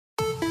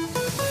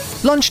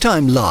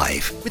Lunchtime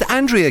Live with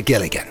Andrea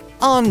Gilligan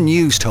on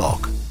News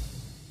Talk.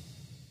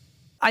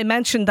 I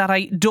mentioned that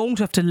I don't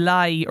have to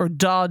lie or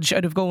dodge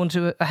out of going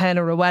to a hen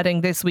or a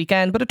wedding this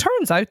weekend, but it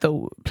turns out,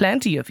 though,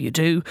 plenty of you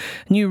do.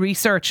 New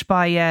research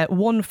by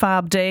One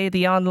Fab Day,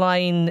 the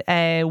online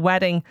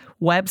wedding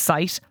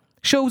website,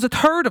 shows a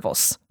third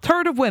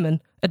of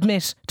women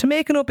admit to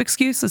making up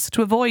excuses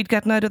to avoid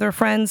getting out of their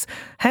friends'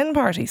 hen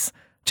parties.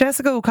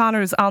 Jessica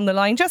O'Connor's on the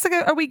line.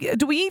 Jessica,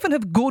 do we even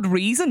have good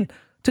reason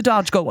to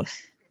dodge going?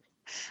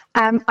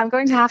 I'm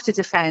going to have to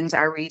defend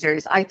our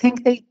readers. I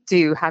think they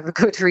do have a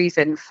good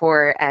reason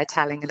for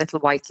telling a little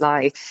white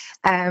lie.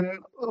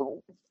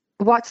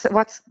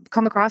 What's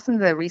come across in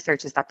the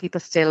research is that people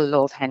still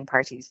love hen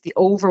parties. The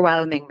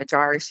overwhelming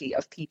majority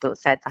of people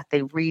said that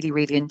they really,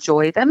 really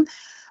enjoy them.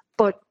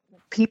 But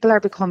people are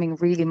becoming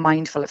really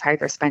mindful of how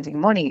they're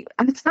spending money.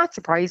 And it's not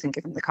surprising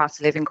given the cost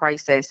of living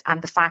crisis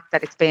and the fact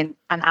that it's been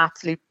an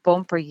absolute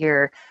bumper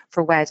year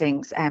for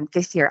weddings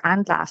this year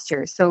and last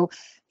year. So,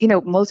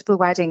 multiple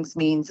weddings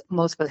means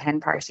multiple hen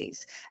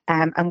parties.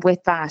 And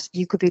with that,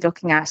 you could be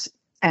looking at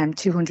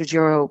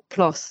 €200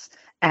 plus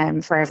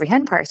for every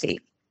hen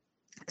party.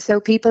 So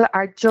people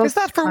are just... Is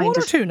that for one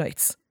or two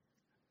nights?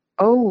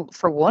 Oh,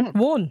 for one.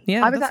 One,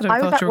 yeah. That's what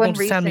I thought you were going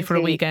to tell me for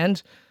a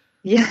weekend.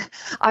 Yeah,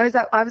 I was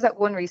at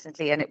one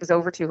recently and it was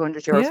over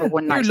 €200 for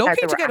one night. You're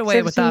lucky to get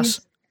away with that.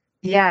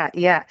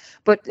 Yeah.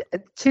 But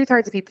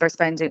 2/3 of people are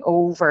spending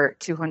over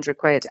 200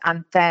 quid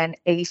and then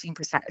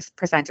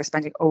 18% are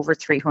spending over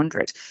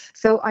 300.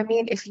 So, I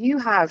mean, if you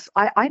have,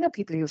 I know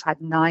people who've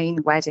had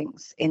 9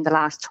 weddings in the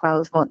last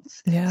 12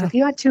 months. Yeah. So if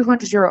you add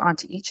 €200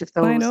 onto each of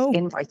those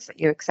invites that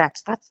you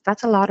accept,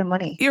 that's a lot of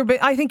money.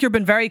 I think you've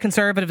been very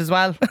conservative as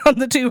well on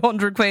the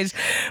 200 quid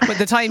by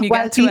the time you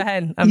get to a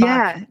hen and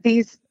back.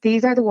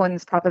 These are the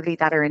ones probably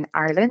that are in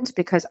Ireland,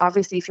 because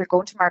obviously if you're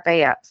going to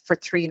Marbella for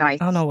 3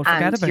 nights, we'll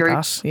forget about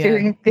that. Yeah,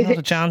 doing not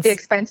a chance. the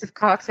expensive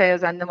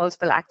cocktails and the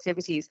multiple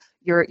activities,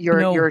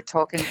 you're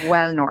talking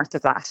well north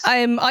of that.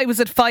 I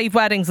was at 5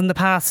 weddings in the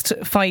past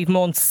 5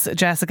 months,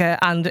 Jessica,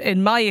 and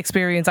in my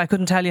experience, I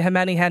couldn't tell you how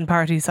many hen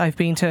parties I've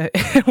been to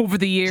over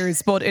the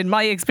years, but in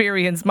my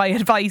experience, my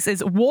advice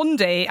is one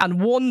day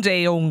and one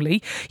day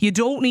only. You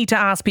don't need to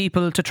ask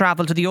people to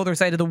travel to the other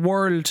side of the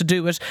world to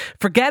do it.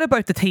 Forget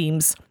about the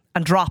themes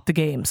and drop the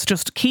games.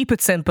 Just keep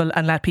it simple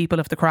and let people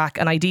have the crack,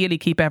 and ideally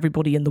keep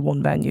everybody in the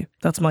one venue.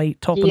 That's my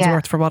tuppence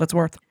worth for what it's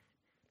worth.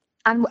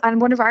 And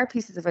one of our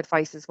pieces of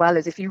advice as well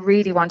is, if you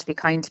really want to be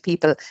kind to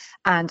people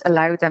and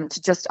allow them to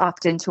just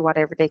opt into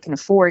whatever they can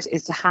afford,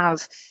 is to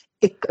have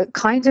it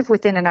kind of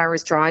within an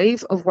hour's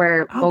drive of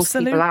where most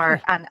people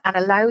are, and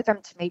allow them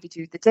to maybe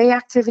do the day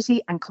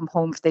activity and come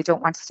home if they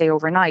don't want to stay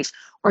overnight,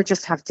 or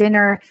just have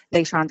dinner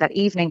later on that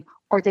evening,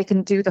 or they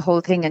can do the whole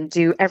thing and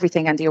do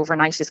everything and the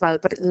overnight as well.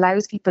 But it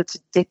allows people to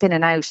dip in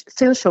and out,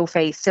 still show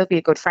face, still be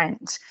a good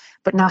friend,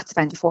 but not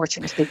spend a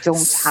fortune if they don't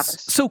have it.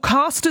 So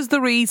cost is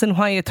the reason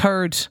why a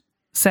third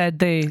said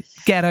they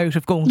get out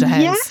of going to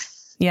hens.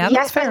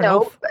 Yes, fair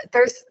enough.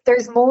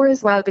 There's more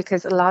as well,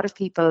 because a lot of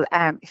people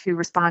who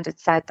responded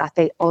said that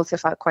they also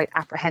felt quite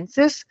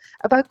apprehensive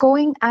about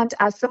going. And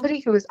as somebody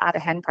who was at a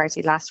hen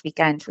party last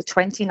weekend with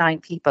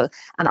 29 people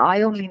and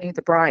I only knew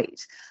the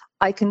bride,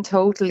 I can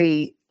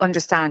totally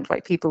understand why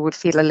people would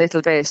feel a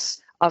little bit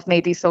of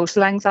maybe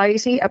social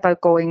anxiety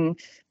about going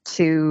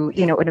to,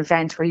 an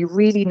event where you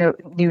really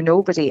knew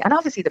nobody. And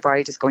obviously the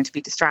bride is going to be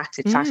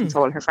distracted chatting to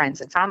all her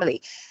friends and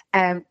family.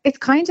 It's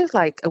kind of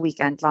like a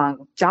weekend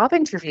long job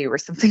interview or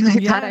something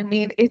like that. I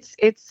mean, it's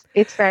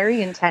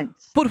very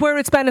intense. But where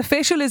it's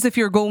beneficial is if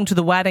you're going to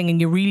the wedding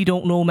and you really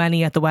don't know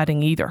many at the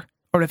wedding either.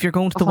 Or if you're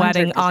going to the 100%.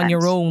 Wedding on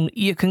your own,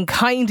 you can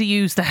kind of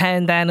use the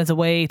hen then as a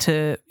way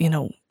to,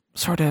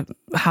 sort of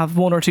have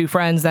 1 or 2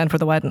 friends then for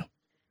the wedding.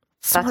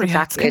 That's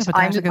exactly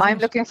it. I'm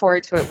looking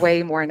forward to it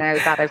way more now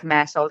that I've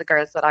met all the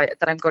girls that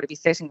I'm going to be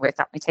sitting with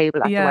at my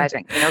table at the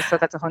wedding. So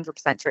that's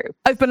 100% true.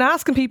 I've been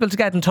asking people to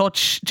get in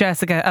touch,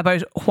 Jessica,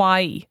 about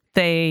why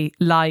they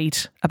lied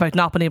about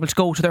not being able to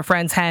go to their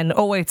friend's hen.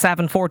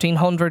 087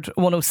 1400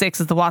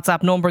 106 is the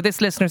WhatsApp number. This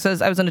listener says,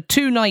 I was in a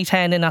 2-night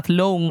hen in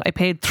Athlone. I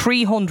paid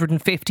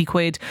 350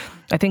 quid.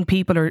 I think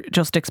people are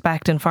just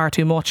expecting far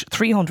too much.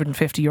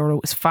 €350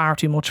 is far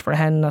too much for a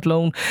hen in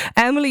Athlone.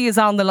 Emily is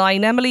on the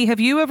line. Emily, have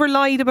you ever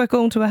lied about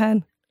going to a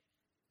hen?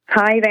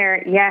 Hi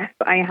there. Yes,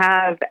 I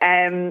have.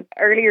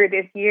 Earlier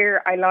this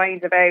year, I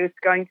lied about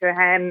going to a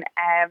hen.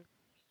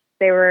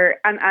 They were,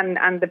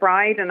 and the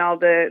bride and all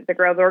the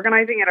girls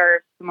organising it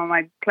are some of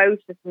my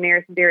closest,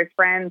 nearest and dearest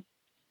friends.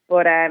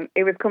 But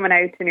it was coming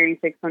out to nearly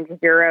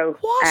 €600.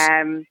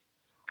 What?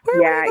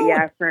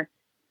 For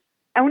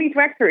only to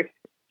Wexford.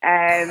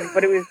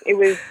 But it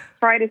was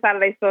Friday,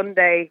 Saturday,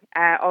 Sunday,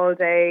 all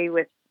day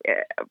with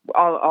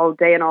all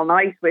day and all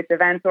night with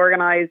events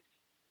organised.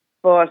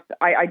 But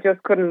I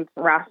just couldn't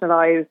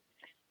rationalise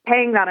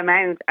paying that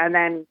amount, and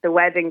then the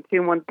wedding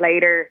 2 months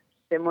later,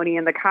 the money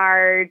in the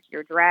card,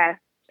 your dress.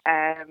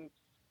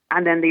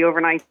 And then the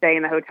overnight stay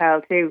in the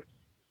hotel too.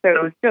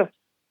 So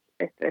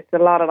it's a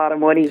lot of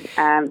money.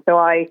 So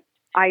I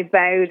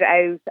bowed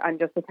out and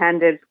just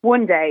attended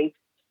one day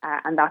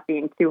and that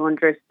being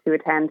 200 to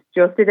attend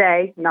just a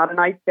day, not a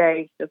nice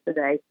day, just a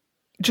day.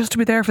 Just to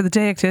be there for the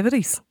day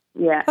activities?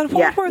 Yeah. And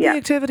what were the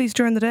activities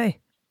during the day?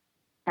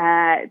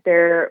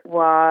 There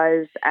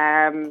was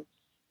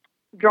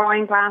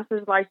drawing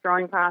classes.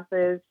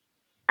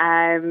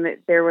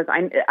 There was,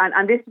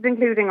 and this is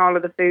including all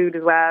of the food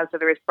as well. So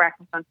there was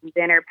breakfast, lunch and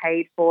dinner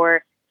paid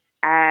for.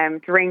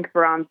 Drinks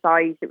were on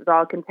site. It was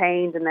all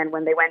contained. And then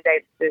when they went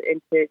out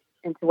into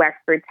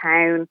Wexford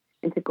town,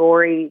 into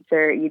Gorey,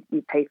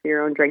 you pay for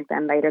your own drink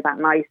then later that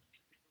night.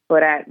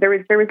 But there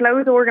was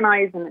loads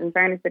organised, and in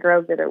fairness, the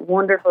girls did a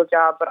wonderful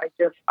job. But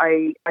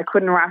I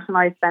couldn't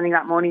rationalise spending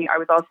that money. I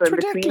was also in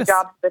between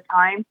jobs at the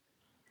time,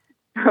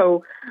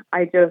 so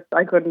I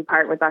couldn't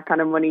part with that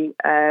kind of money.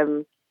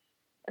 So,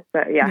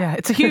 yeah,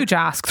 it's a huge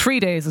ask. 3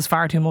 days is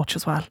far too much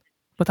as well.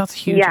 But that's a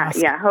huge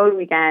ask. Yeah, whole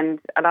weekend.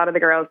 A lot of the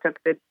girls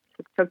took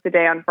the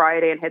day on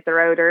Friday and hit the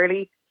road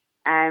early.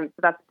 So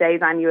that's a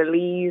day's annual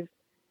leave.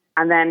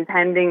 And then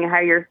depending how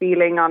you're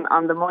feeling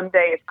on the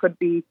Monday, it could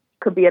be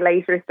a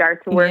later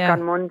start to work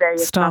on Monday.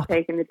 It's not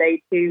taking the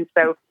day too.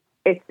 So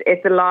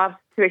it's a lot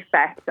to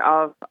expect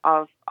of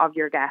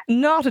your guests.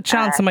 Not a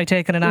chance am I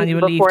taking an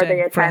annual leave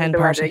day for a hen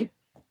party. Wedding.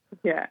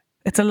 Yeah.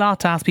 It's a lot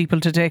to ask people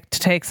to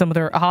take some of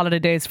their holiday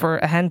days for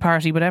a hen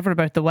party, whatever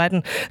about the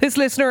wedding. This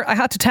listener, I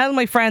had to tell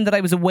my friend that I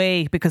was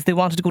away because they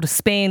wanted to go to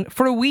Spain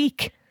for a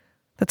week.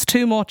 That's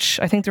too much.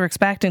 I think they're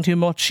expecting too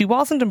much. She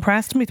wasn't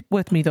impressed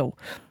with me though.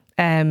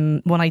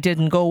 When I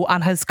didn't go,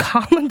 and has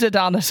commented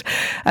on it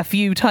a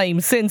few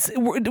times since.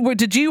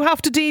 Did you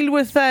have to deal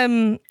with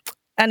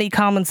any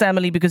comments,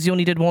 Emily, because you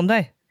only did one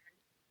day?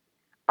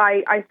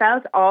 I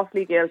felt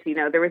awfully guilty.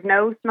 No, there was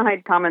no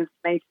snide comments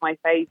made to my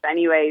face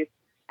anyways.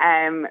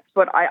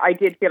 But I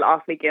did feel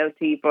awfully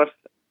guilty. But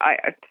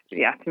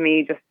to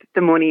me, just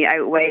the money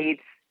outweighed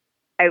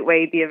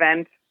the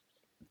event.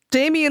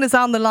 Damien is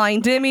on the line.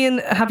 Damien,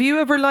 have you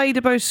ever lied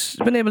about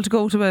being able to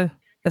go to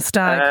a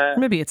stag?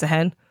 Maybe it's a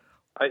hen.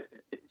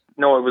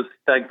 No, it was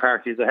stag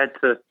parties. I had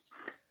to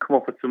come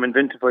up with some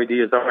inventive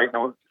ideas. All right,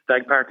 now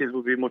stag parties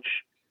would be much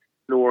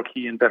lower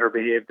key and better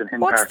behaved than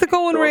hen parties. What's the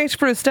going rate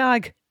for a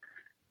stag?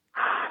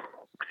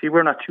 See,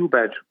 we're not too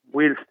bad.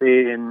 We'll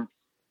stay in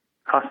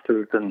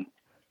hostels and,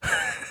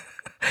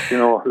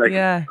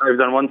 I was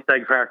on one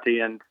stag party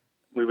and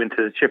we went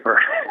to the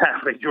chipper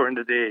halfway during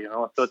the day,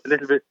 so it's a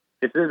little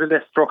bit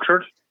less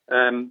structured,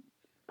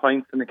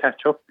 pints and the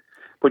catch up,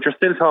 but you're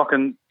still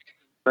talking.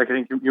 Like I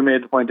think you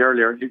made the point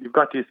earlier, you've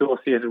got the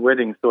associated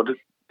weddings. So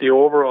the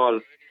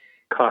overall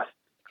cost,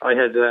 I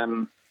had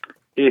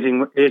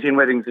 18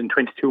 weddings in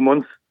 22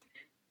 months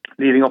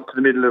leading up to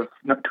the middle of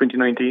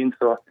 2019.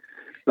 So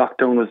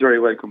lockdown was very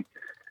welcome.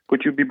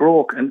 But you'd be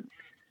broke. And,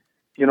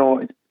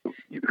 when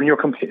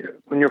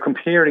you're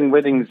comparing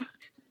weddings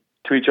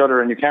to each other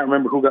and you can't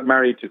remember who got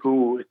married to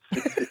who,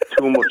 it's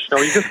too much. Now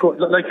you just go,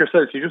 like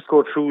yourself, you just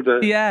go through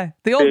the... Yeah,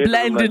 they all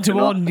blend into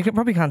one. You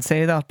probably can't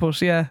say that,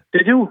 but yeah.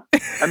 They do.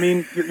 I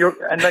mean,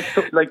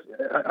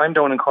 I'm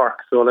down in Cork,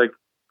 so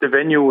the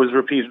venue was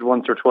repeated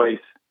once or twice.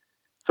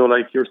 So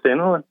you're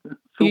saying,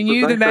 you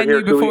knew the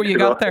menu before you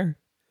got there.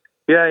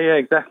 Yeah,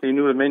 exactly. You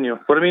knew the menu.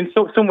 But I mean,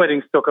 some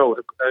weddings stuck out.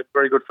 A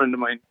very good friend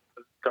of mine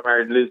got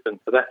married in Lisbon,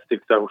 so that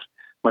sticks out.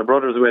 My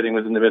brother's wedding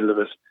was in the middle of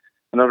it.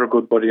 Another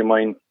good buddy of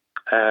mine.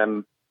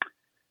 And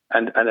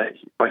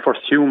my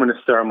first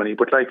humanist ceremony,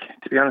 but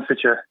to be honest with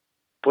you, a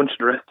bunch of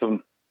the rest of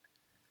them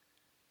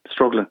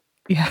struggling.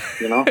 Yeah.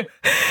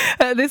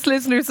 This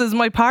listener says,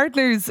 my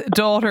partner's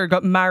daughter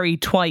got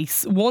married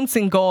twice, once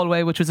in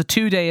Galway, which was a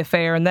 2-day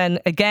affair, and then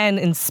again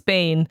in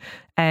Spain.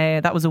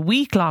 That was a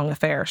week-long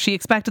affair. She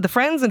expected the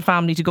friends and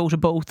family to go to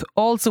both,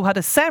 also had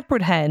a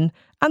separate hen,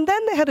 and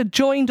then they had a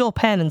joined-up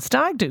hen and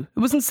stag do. It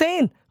was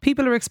insane.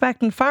 People are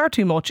expecting far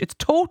too much. It's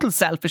total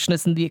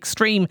selfishness in the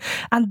extreme.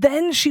 And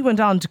then she went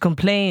on to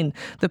complain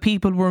that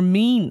people were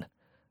mean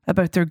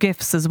about their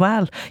gifts as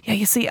well. Yeah,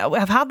 you see,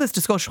 I've had this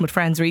discussion with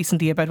friends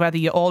recently about whether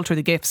you alter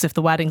the gifts if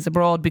the wedding's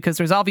abroad, because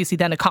there's obviously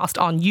then a cost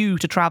on you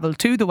to travel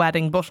to the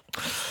wedding. But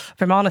if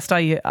I'm honest,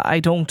 I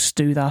don't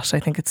do that. I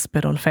think it's a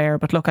bit unfair.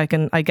 But look, I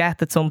get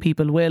that some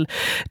people will.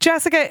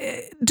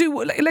 Jessica,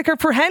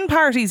 for hen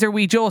parties,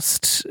 we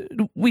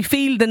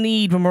feel the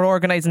need when we're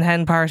organising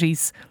hen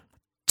parties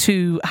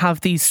to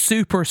have these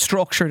super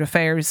structured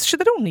affairs?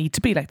 They don't need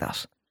to be like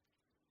that.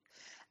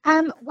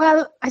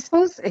 Well, I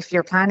suppose if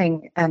you're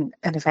planning an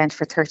event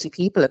for 30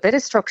 people, a bit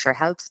of structure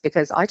helps,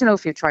 because I don't know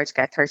if you try to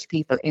get 30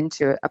 people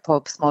into a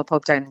small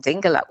pub down in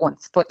Dingle at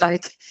once, but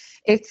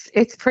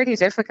it's pretty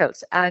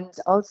difficult. And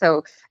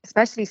also,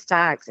 especially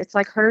stags, it's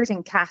like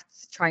herding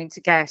cats trying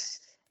to get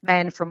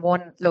men from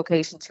one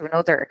location to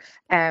another,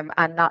 and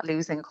not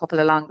losing a couple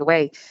along the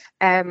way.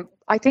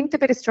 I think the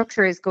bit of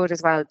structure is good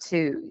as well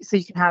too. So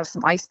you can have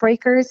some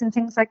icebreakers and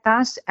things like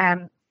that.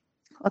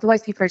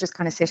 Otherwise, people are just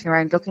kind of sitting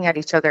around looking at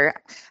each other.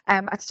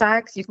 At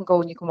stags, you can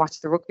go and you can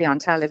watch the rugby on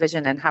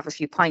television and have a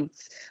few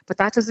pints. But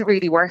that doesn't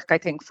really work, I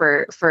think,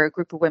 for a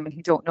group of women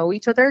who don't know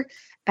each other.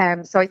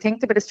 So I think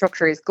the bit of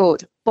structure is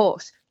good.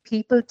 But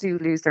people do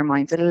lose their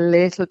minds a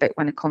little bit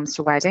when it comes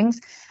to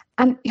weddings.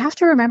 And you have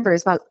to remember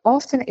as well,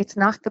 often it's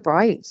not the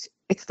bride,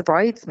 it's the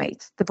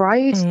bridesmaids. The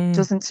bride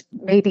doesn't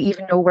maybe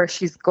even know where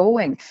she's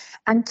going.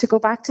 And to go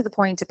back to the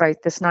point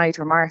about the snide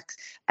remarks,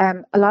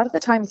 a lot of the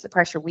times the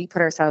pressure we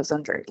put ourselves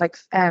under, like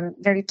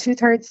nearly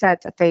 2/3 said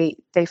that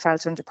they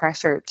felt under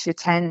pressure to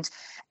attend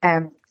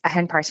a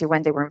hen party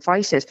when they were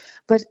invited.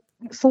 But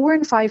 4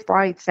 in 5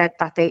 brides said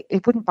that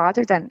it wouldn't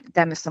bother them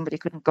if somebody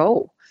couldn't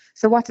go.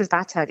 So what does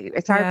that tell you?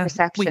 It's our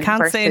perception. We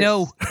can't say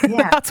no.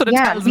 That's what it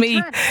tells me.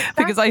 Exactly.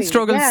 Because I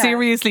struggle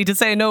seriously to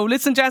say no.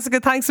 Listen,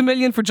 Jessica, thanks a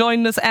million for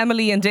joining us.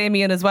 Emily and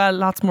Damien as well.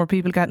 Lots more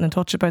people getting in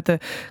touch about the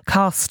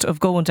cost of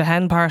going to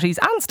hen parties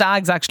and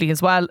stags actually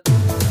as well.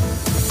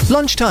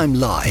 Lunchtime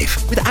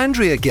Live with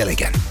Andrea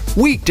Gilligan.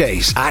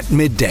 Weekdays at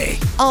midday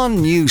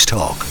on News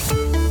Talk.